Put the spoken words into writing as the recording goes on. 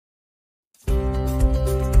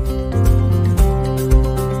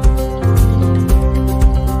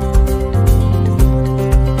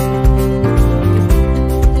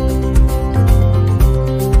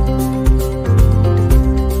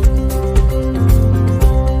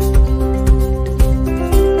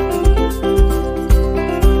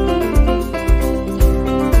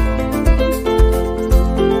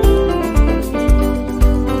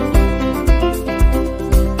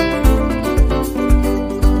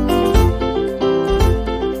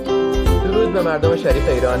به مردم شریف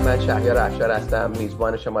ایران. من شهریار افشار هستم،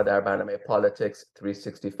 میزبان شما در برنامه Politics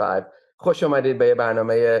 365. خوش آمدید به یه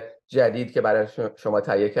برنامه جدید که برای شما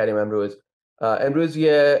تهیه کردیم امروز. امروز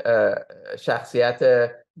یه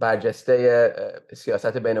شخصیت برجسته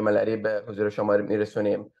سیاست بین‌المللی به حضور شما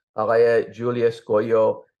میرسونیم. آقای جولیوس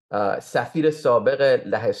گویو، سفیر سابق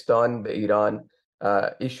لهستان به ایران.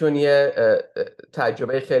 ایشون یه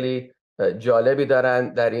تجربه خیلی جالبی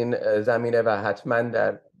دارن در این زمینه و حتما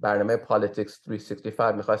در برنامه Politics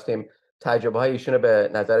 365 میخواستیم تجربه های ایشون رو به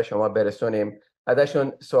نظر شما برسونیم،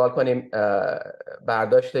 ازشون سوال کنیم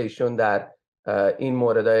برداشت ایشون در این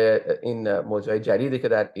این موضوع جدیدی که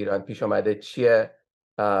در ایران پیش اومده چیه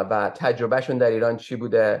و تجربهشون در ایران چی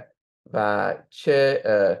بوده و چه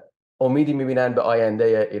امیدی میبینن به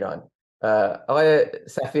آینده ایران. آقای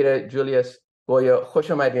سفیر جولیوس گویو،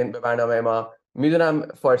 خوش اومدین به برنامه ما. میدونم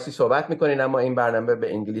فارسی صحبت میکنین اما این برنامه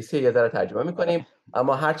به انگلیسی یه ذره ترجمه میکنیم،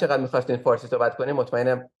 اما هر چقدر میخواستین فارسی صحبت کنیم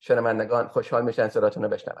مطمئنم شنوندگان خوشحال میشن صداتون رو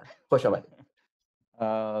بشنون. خوش آمدید.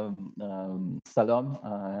 سلام،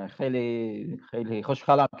 خیلی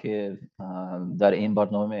خوشحالم که در این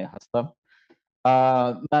برنامه هستم.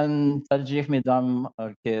 من ترجیح میدم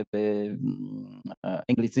که به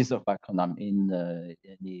انگلیسی صحبت کنم. این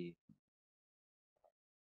یعنی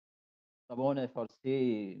زبان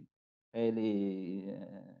فارسی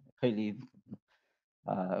خیلی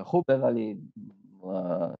خوبه ولی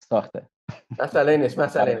سخته. مسئله نیست.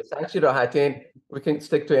 هرچی راحتین. We can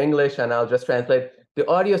stick to English and I'll just translate. The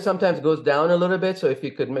audio sometimes goes down a little bit, so if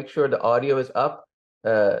you could make sure the audio is up,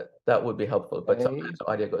 that would be helpful. But sometimes the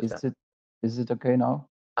audio goes down. Is it okay now?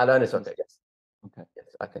 Alan, it's okay. Yes. Okay. Yes,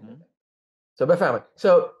 I can. So, Befam, so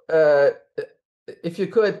if you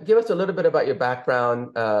could give us a little bit about your background.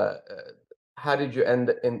 How did you end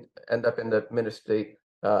up in the Ministry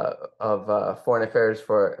of Foreign Affairs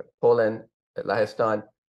for Poland, Lehistan?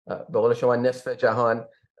 به قول شما نصف جهان.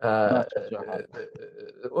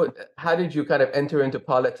 How did you kind of enter into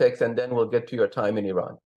politics, and then we'll get to your time in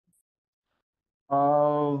Iran?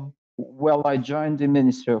 Well, I joined the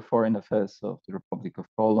Ministry of Foreign Affairs of the Republic of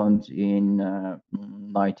Poland in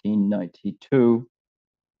 1992,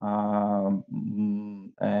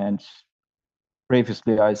 and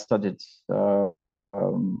previously I studied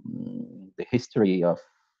the history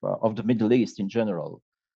of the Middle East in general.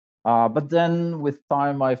 But then with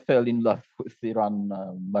time, I fell in love with Iran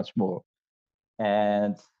much more.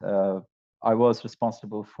 And I was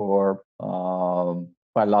responsible for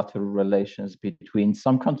bilateral relations between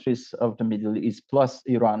some countries of the Middle East plus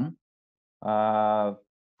Iran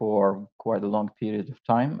for quite a long period of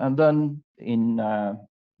time. And then in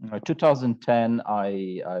 2010,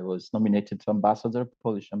 I was nominated ambassador,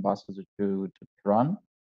 Polish ambassador to Iran.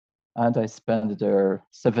 And I spent there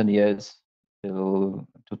 7 years till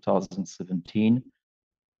 2017,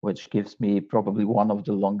 which gives me probably one of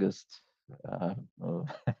the longest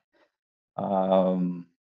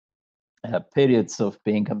periods of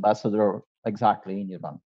being ambassador exactly in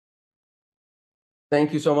Iran.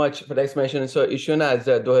 Thank you so much for the explanation. So ایشون از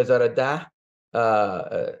 2010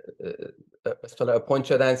 اصطلاح اپوینت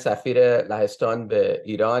شدن سفیر لهستان به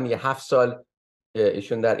ایران. یه 7 سال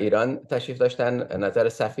ایشون در ایران تشریف داشتن نظر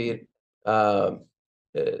سفیر.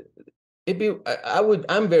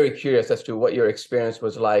 I'm very curious as to what your experience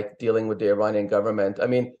was like dealing with the Iranian government. I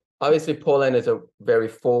mean, obviously Poland is a very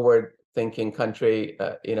forward-thinking country, a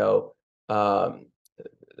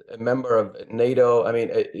member of NATO. I mean,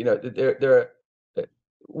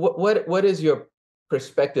 what is your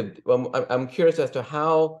perspective? I'm curious as to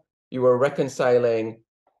how you were reconciling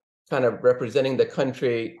kind of representing the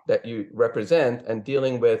country that you represent and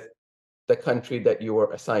dealing with the country that you were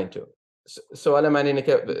assigned to. سوال من اینه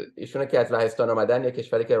که ایشون که از لهستان آمدن، یک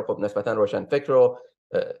کشوری که خب نسبتا روشن فکر و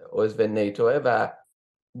عضو نیتوه و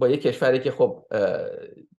با یک کشوری که خب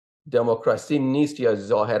دموکراسی نیست یا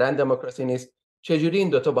ظاهرا دموکراسی نیست، چجوری این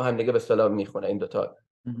دوتا با هم دیگه به اصطلاح میخونه این دوتا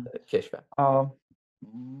کشور؟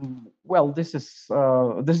 Well, this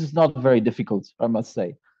is not very difficult, I must say.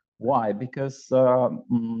 Why? Because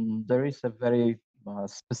there is a very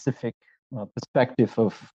specific perspective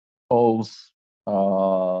of Poles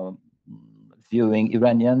viewing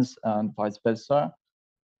Iranians and vice versa.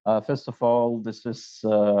 First of all, this is a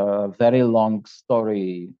very long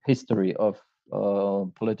history of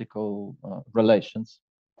political relations.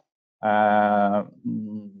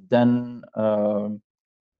 Then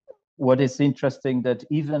what is interesting that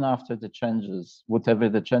even after the changes, whatever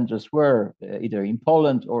the changes were, either in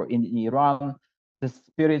Poland or in Iran, the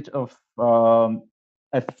spirit of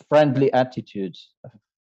a friendly attitude,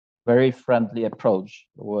 very friendly approach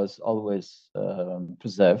was always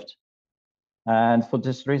preserved. And for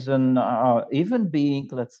this reason, even being,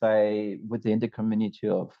 let's say, within the community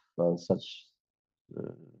of such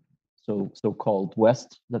so-called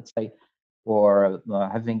West, let's say, or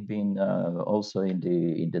having been also in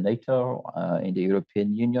the NATO, in the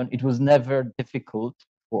European Union, it was never difficult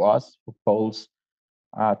for us, for Poles,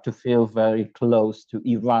 to feel very close to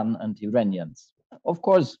Iran and Iranians. Of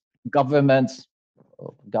course, governments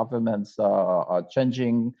are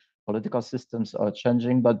changing, political systems are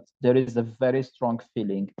changing, but there is a very strong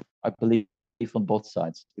feeling, I believe, on both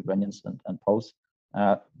sides, Iranians and Poles,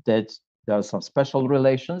 that there are some special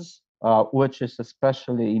relations, which is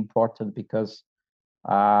especially important because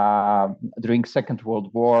during Second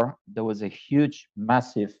World War, there was a huge,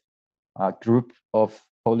 massive group of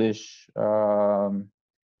Polish,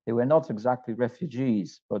 they were not exactly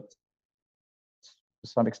refugees, but to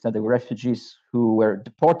some extent, they were refugees who were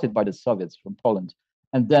deported by the Soviets from Poland,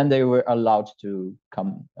 and then they were allowed to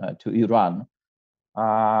come to Iran.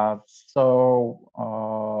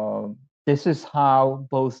 This is how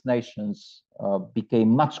both nations became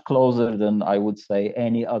much closer than, I would say,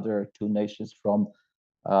 any other two nations from,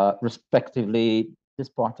 respectively, this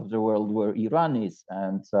part of the world where Iran is,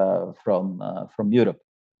 and from Europe.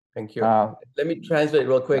 Thank you. Let me translate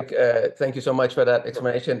real quick. Thank you so much for that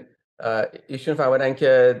explanation. ایشون فرمودن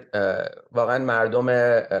که واقعا مردم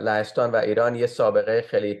لهستان و ایران یه سابقه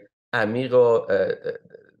خیلی عمیق و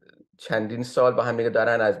چندین سال با هم دیگه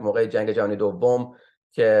دارن، از موقع جنگ جهانی دوم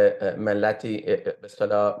که ملتی به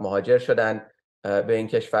اصطلاح مهاجر شدن به این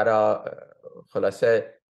کشورها.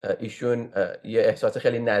 خلاصه ایشون یه احساس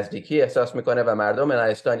خیلی نزدیکی احساس میکنه و مردم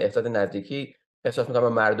لهستان احساس نزدیکی احساس میکنه با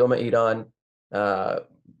مردم ایران.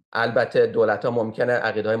 البته دولت‌ها ممکنه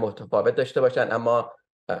عقیده‌های متفاوت داشته باشن، اما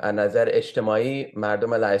از نظر اجتماعی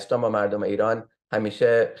مردم لهستان با مردم ایران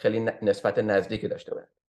همیشه خیلی نسبت نزدیکی داشته باشن.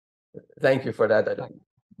 Thank you for that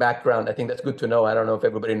background. I think that's good to know. I don't know if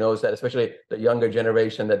everybody knows that, especially the younger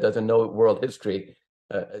generation that doesn't know world history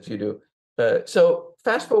as you do. So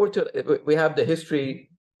fast forward to, we have the history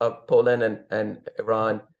of Poland and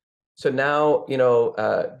Iran. So now, you know,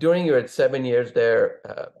 during your 7 years there,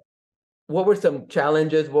 what were some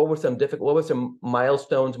challenges? What were some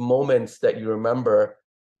milestones, moments that you remember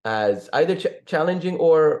as either challenging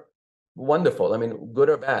or wonderful? I mean, good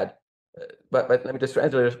or bad. But let me just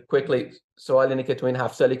translate it quickly. سوال اینه که تو این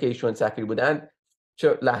 7 سالی که ایشون سفیر بودن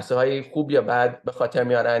چه لحظه های خوب یا بد به خاطر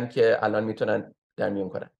میارن که الان میتونن در میون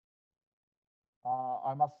کنن.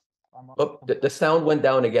 Oh, the sound went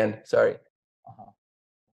down again. Sorry.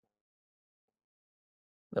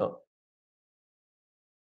 No.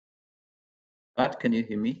 Matt, can you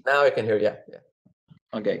hear me? Now I can hear you. Yeah.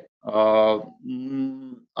 Okay.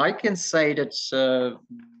 I can say that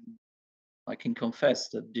I can confess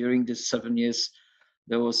that during these 7 years,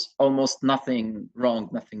 there was almost nothing wrong,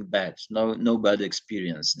 nothing bad, no bad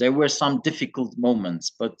experience. There were some difficult moments,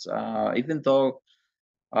 but even though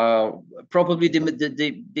probably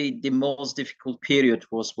the most difficult period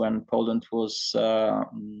was when Poland was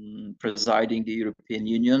presiding the European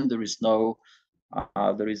Union. There is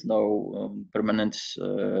no permanent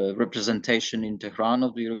representation in Tehran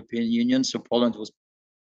of the European Union, so Poland was,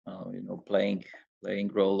 playing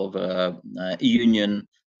role of a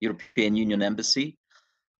European Union embassy,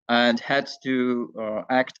 and had to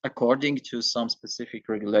act according to some specific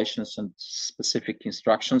regulations and specific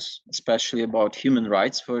instructions, especially about human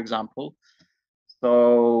rights, for example. So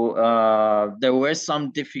there were some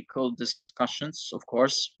difficult discussions, of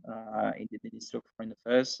course, in the Ministry of Foreign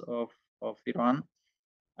Affairs of Iran.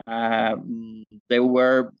 There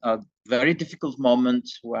were a very difficult moment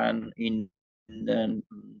when in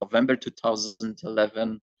November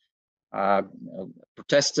 2011,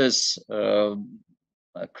 protesters,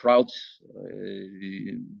 a crowd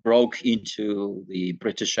broke into the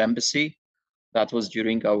British embassy. That was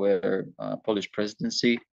during our Polish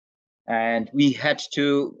presidency. And we had to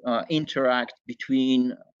interact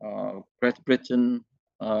between Great Britain,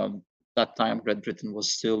 that time Great Britain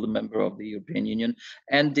was still a member of the European Union,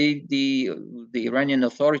 and the Iranian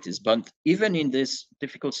authorities. But even in these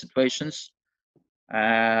difficult situations,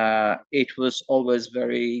 it was always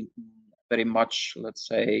very much, let's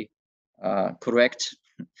say, correct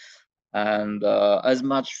and as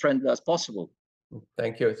much friendly as possible.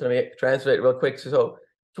 Thank you. So let me translate real quick. So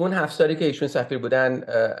تو اون 7 سالی که ایشون سفیر بودن،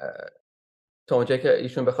 تا اونجایی که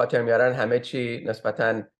ایشون به خاطر میارن همه چی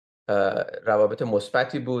نسبتاً روابط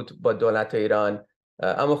مثبتی بود با دولت ایران،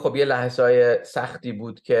 اما خب یه لحظه‌های سختی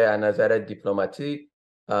بود که از نظر دیپلماتی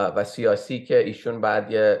و سیاسی که ایشون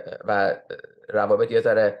بعد و روابط یه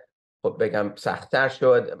ذره خب بگم سخت‌تر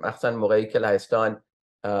شد، مخصوصا موقعی که لهستان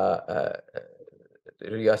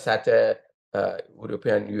ریاست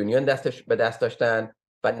اروپیان یونیون به دست داشتن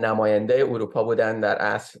و نماینده اروپا بودن در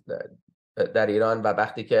اصل در ایران. و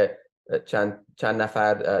وقتی که چند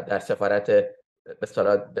نفر در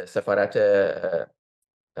به سفارت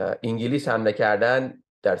انگلیس حمله کردن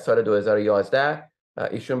در سال 2011،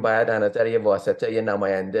 ایشون باید از نظر یه واسطه، یه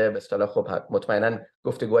نماینده به اصطلاح، خب مطمئنا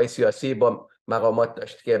گفتگوهای سیاسی با مقامات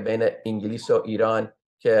داشت که بین انگلیس و ایران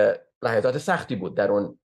که لحظات سختی بود در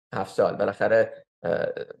اون 7 سال، بالاخره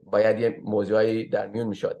باید یه موضوعی در میون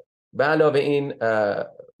میشد. به علاوه این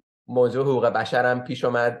موضوع حقوق بشر هم پیش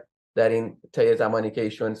اومد در این طی زمانی که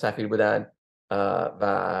ایشون سفیر بودن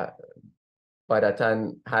و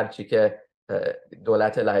قاعدتاً هرچی که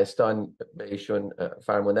دولت لهستان به ایشون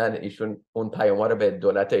فرمودن، ایشون اون پیام رو به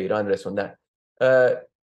دولت ایران رسوندن.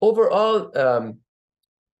 Overall,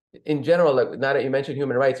 in general, like, now that you mentioned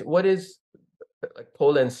human rights, what is like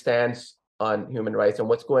Poland's stance on human rights and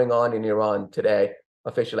what's going on in Iran today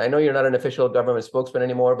officially? I know you're not an official government spokesman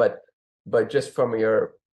anymore, but just from your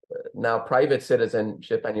now private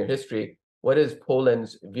citizenship and your history, what is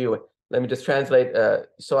Poland's view? Let me just translate.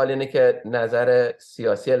 سوال اینه که نظر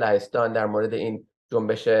سیاسی لهستان در مورد این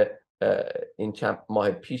جنبش این چند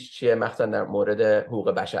ماه پیش چیه، مخصوصا در مورد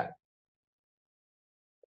حقوق بشر؟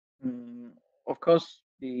 Of course,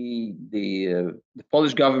 the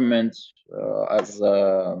Polish government, as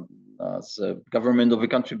a government of a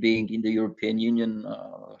country being in the European Union,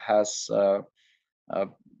 has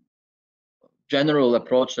general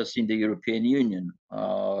approaches in the European Union.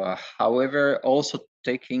 However, also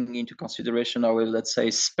taking into consideration our, let's say,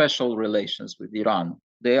 special relations with Iran.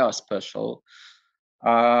 They are special.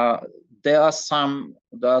 There are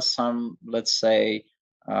some, let's say,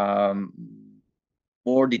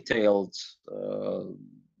 more detailed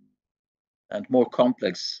and more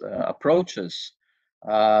complex approaches.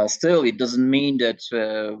 Still, it doesn't mean that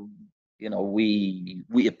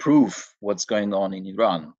we approve what's going on in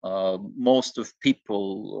Iran. Most of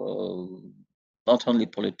people, not only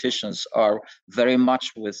politicians, are very much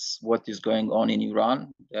with what is going on in Iran,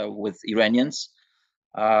 with Iranians.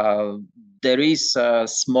 There is a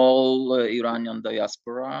small Iranian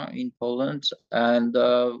diaspora in Poland, and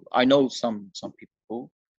I know some people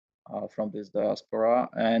from this diaspora,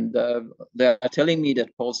 and they are telling me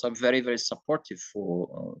that Poles are very, very supportive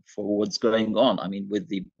for what's going on. I mean, with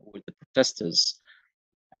the protesters,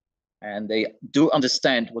 and they do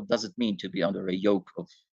understand what does it mean to be under a yoke of,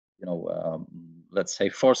 let's say,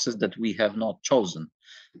 forces that we have not chosen.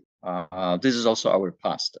 This is also our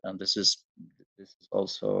past, and this is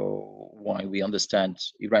also why we understand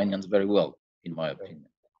Iranians very well, in my opinion.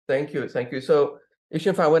 Thank you. So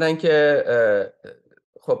ایشون فرمودن که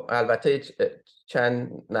خب البته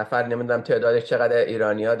چند نفر، نمیدونم تعدادش چقدر،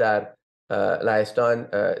 ایرانی‌ها در لهستان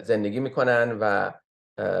زندگی میکنن و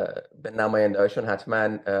به نماینده‌هاشون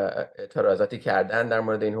حتما اعتراضاتی کردن در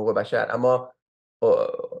مورد این حقوق بشر، اما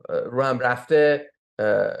رو هم رفته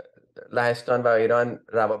لهستان و ایران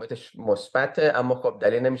روابطش مثبته، اما خب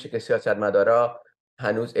دلیل نمیشه که سیاستمدارا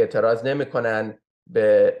هنوز اعتراض نمیکنن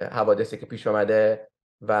به حوادثی که پیش اومده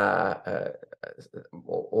و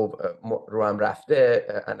رو هم رفته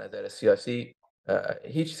از نظر سیاسی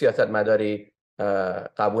هیچ سیاستمداری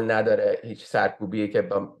قبول نداره هیچ سرکوبی که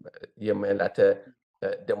با یه ملت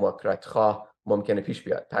دموکرات خواه ممکنه پیش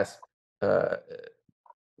بیاد. پس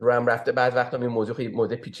رو هم رفته بعض وقتا این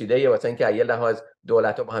موضوع پیچیده‌ایه، واسه اینکه از یه لحاظ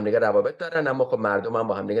دولت‌ها با هم دیگه روابط دارن، اما خب مردم هم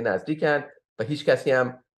با هم دیگه نزدیکن و هیچ کسی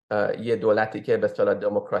هم یه دولتی که به اصطلاح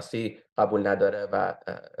دموکراسی قبول نداره و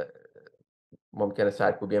ممکنه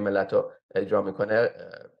سرکوبی ملت رو اجرا میکنه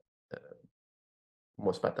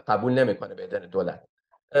مثبت قبول نمیکنه به عنوان دولت.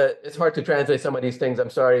 It's hard to translate some of these things. I'm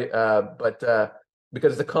sorry, but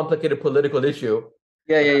because it's a complicated political issue.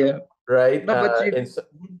 Yeah. Right. No, but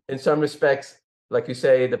in some respects, like you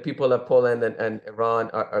say, the people of Poland and Iran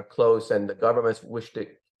are close, and the governments wish to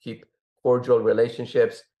keep cordial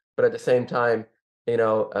relationships. But at the same time,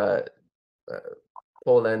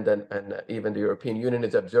 Poland and even the European Union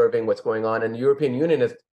is observing what's going on, and the European Union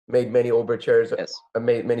has made many overtures, yes,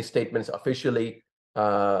 made many statements officially,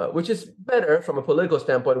 which is better from a political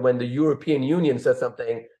standpoint when the European Union says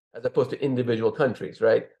something as opposed to individual countries,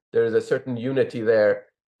 right? There is a certain unity there,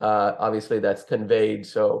 obviously, that's conveyed.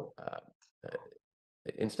 So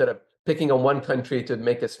instead of picking on one country to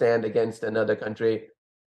make a stand against another country,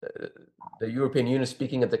 the European Union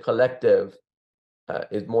speaking as a collective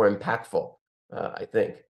is more impactful, I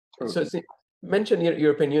think. True. So mention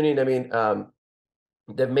European Union. I mean,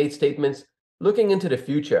 they've made statements looking into the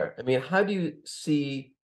future. I mean, how do you see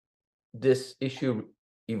this issue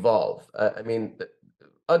evolve? I mean,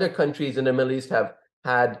 other countries in the Middle East have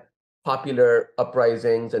had popular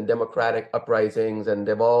uprisings and democratic uprisings, and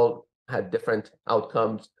they've all had different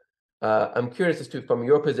outcomes. I'm curious as to, from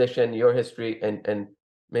your position, your history, and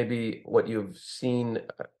maybe what you've seen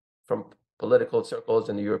from political circles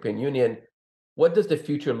in the European Union, what does the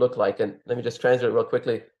future look like? And let me just translate real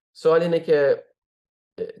quickly. سوال اینه که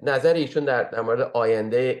نظر ایشون در مورد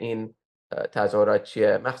آینده این تظاهرات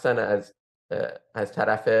چیه، مخصوصا از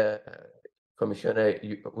طرف کمیسیون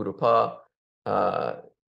اروپا،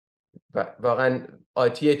 واقعا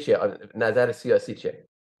آتیه چیه، نظر سیاسی چیه؟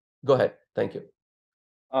 Go ahead. Thank you.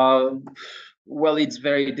 Well, it's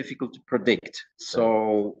very difficult to predict.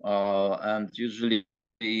 So, and usually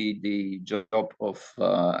the job of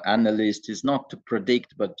analyst is not to predict,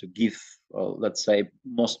 but to give, let's say,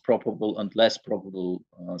 most probable and less probable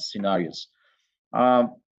scenarios.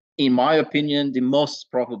 In my opinion, the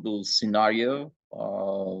most probable scenario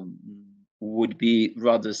would be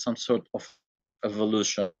rather some sort of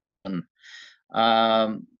evolution.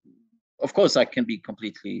 Of course, I can be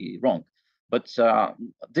completely wrong, but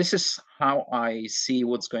this is how I see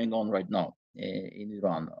what's going on right now in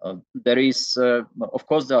Iran. There is, of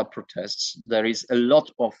course, there are protests. There is a lot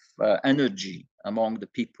of energy among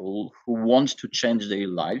the people who want to change their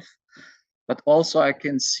life, but also I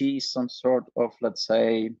can see some sort of, let's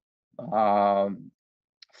say,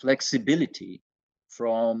 flexibility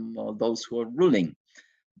from those who are ruling,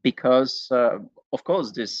 because of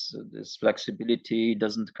course this flexibility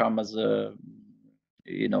doesn't come as a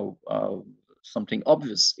something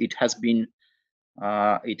obvious. It has been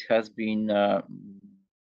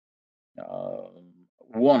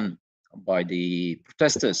won by the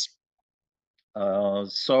protesters.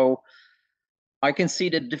 So I can see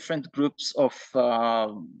that different groups of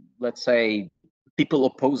let's say people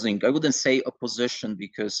opposing, I wouldn't say opposition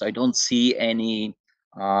because I don't see any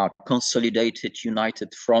consolidated,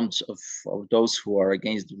 united front of those who are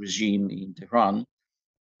against the regime in Tehran.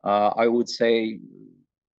 I would say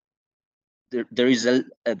there is a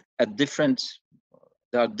different,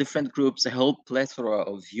 there are different groups, a whole plethora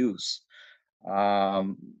of views.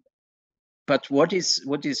 But what is,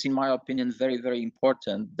 in my opinion, very, very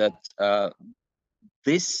important, that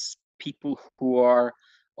these people who are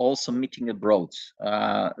also meeting abroad,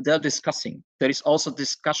 they're discussing. There is also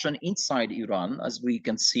discussion inside Iran, as we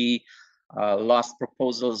can see last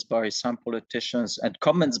proposals by some politicians and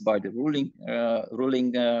comments by the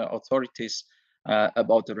ruling authorities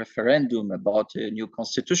about the referendum, about a new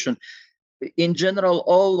constitution. In general,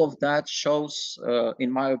 all of that shows,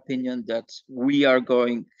 in my opinion, that we are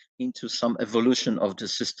going into some evolution of the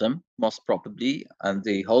system, most probably, and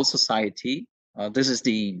the whole society. This is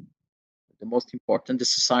the most important. The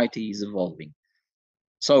society is evolving.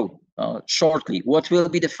 So, shortly, what will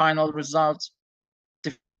be the final result?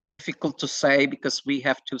 Difficult to say, because we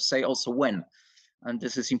have to say also when, and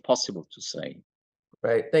this is impossible to say.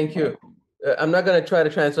 Right. Thank you. I'm not going to try to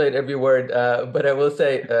translate every word, but I will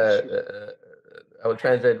say, I will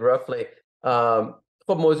translate roughly.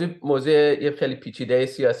 خب موضوع یه خیلی پیچیده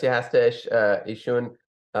سیاسی هستش. ایشون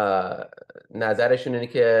نظرشون اینه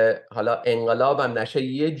که حالا انقلاب هم نشه،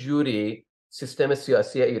 یه جوری سیستم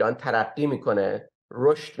سیاسی ایران ترقی میکنه،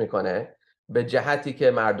 رشد میکنه به جهتی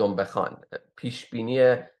که مردم بخوان. پیش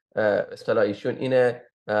بینی اصطلاح ایشون اینه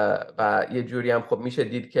و یه جوری هم خب میشه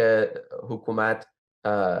دید که حکومت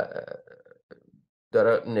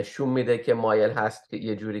داره نشون میده که مایل هست که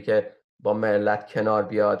یه جوری که با ملت کنار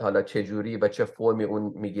بیاد. حالا چه جوری و چه فرمی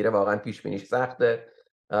اون میگیره واقعا پیش بینیش سخته،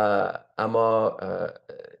 اما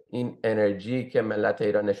این انرژی که ملت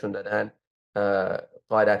ایران نشون دادن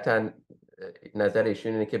قاعدتاً نظر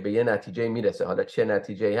ایشون اینه که به یه نتیجه میرسه. حالا چه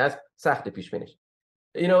نتیجه‌ای هست سخت پیش بینیش.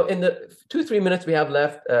 You know, in the 2-3 minutes we have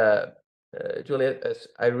left, Juliusz,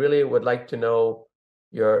 I really would like to know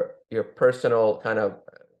your personal kind of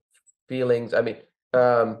feelings. I mean,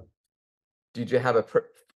 did you have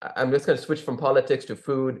I'm just going to switch from politics to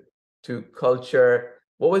food to culture.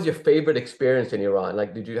 What was your favorite experience in Iran?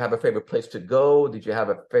 Like, did you have a favorite place to go? Did you have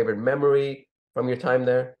a favorite memory from your time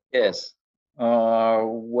there? Yes.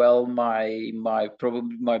 Well,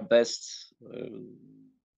 probably my best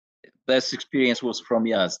experience was from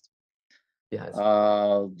Yazd. Yes.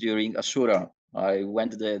 During Ashura. I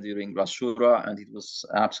went there during Ashura, and it was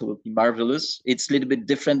absolutely marvelous. It's a little bit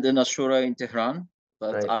different than Ashura in Tehran,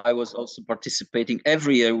 but right. I was also participating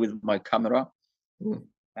every year with my camera.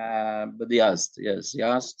 But Yazd, yes,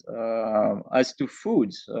 Yazd. As to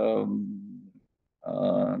food,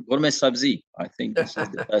 gourmet sabzi, I think this is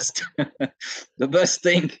the best, the best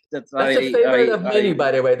thing that That's a favorite of many,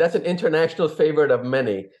 by the way. That's an international favorite of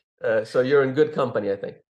many. So you're in good company, I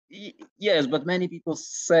think. Yes, but many people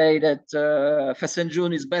say that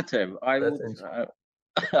Fesenjun is better.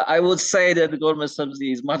 I would say that the gourmet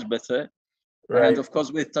sabzi is much better. Right. And of course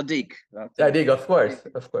with Tadiq. Tadiq, of course.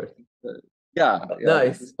 Yeah,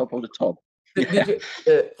 nice. Top of the top. Did you,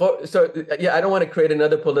 so yeah, I don't want to create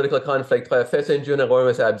another political conflict.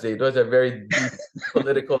 Those are very deep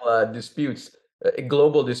political disputes,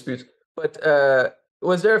 global disputes. But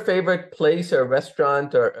was there a favorite place or restaurant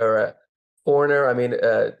or a corner? I mean,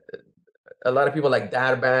 a lot of people like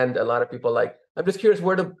Darband. A lot of people like. I'm just curious,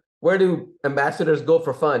 where do ambassadors go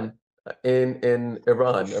for fun in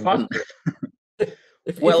Iran? Fun.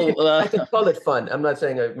 If I can call it fun. I'm not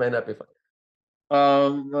saying it might not be fun.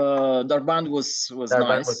 Darband was Darband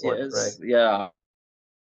nice. Was fun, yes, right. Yeah.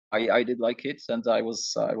 I did like it, and I was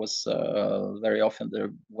very often there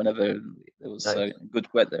whenever there was Nice. good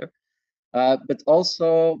weather. But also,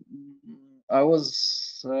 I was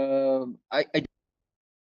I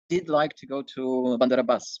did like to go to Bandar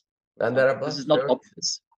Abbas. Bandar Abbas, this is not sure. obvious.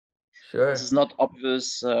 Sure. This is not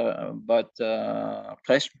obvious, but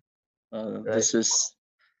Qeshm, Right. this is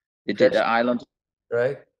the island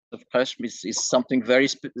right. of Qeshm is something very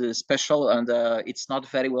special, and it's not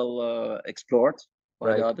very well explored by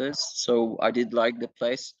Right. the others. So I did like the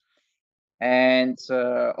place, and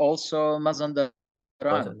also Mazandaran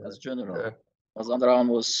as general. Sure. Mazandaran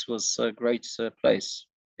was a great place.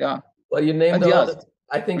 Yeah. Well, you named And all.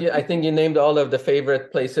 I think you named all of the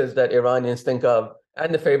favorite places that Iranians think of,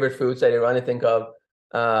 and the favorite foods that Iranians think of.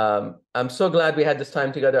 I'm so glad we had this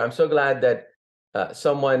time together. I'm so glad that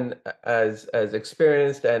someone as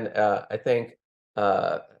experienced and I think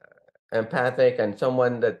empathic, and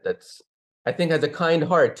someone that's I think has a kind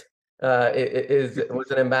heart was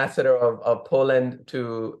an ambassador of Poland to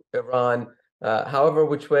Iran. However,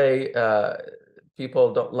 which way people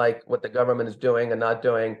don't like what the government is doing and not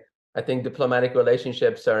doing, I think diplomatic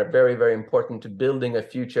relationships are very, very important to building a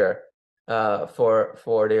future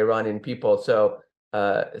for the Iranian people. So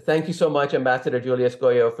thank you so much, Ambassador Juliusz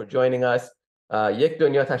Gojlo, for joining us. یک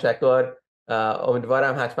دنیا تشکر.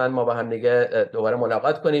 امیدوارم حتما ما با هم دیگه دوباره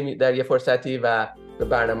ملاقات کنیم در یه فرصتی و به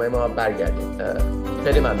برنامه ما برگردیم.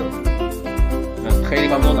 خیلی ممنون. خیلی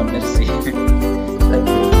ممنونم. مرسی.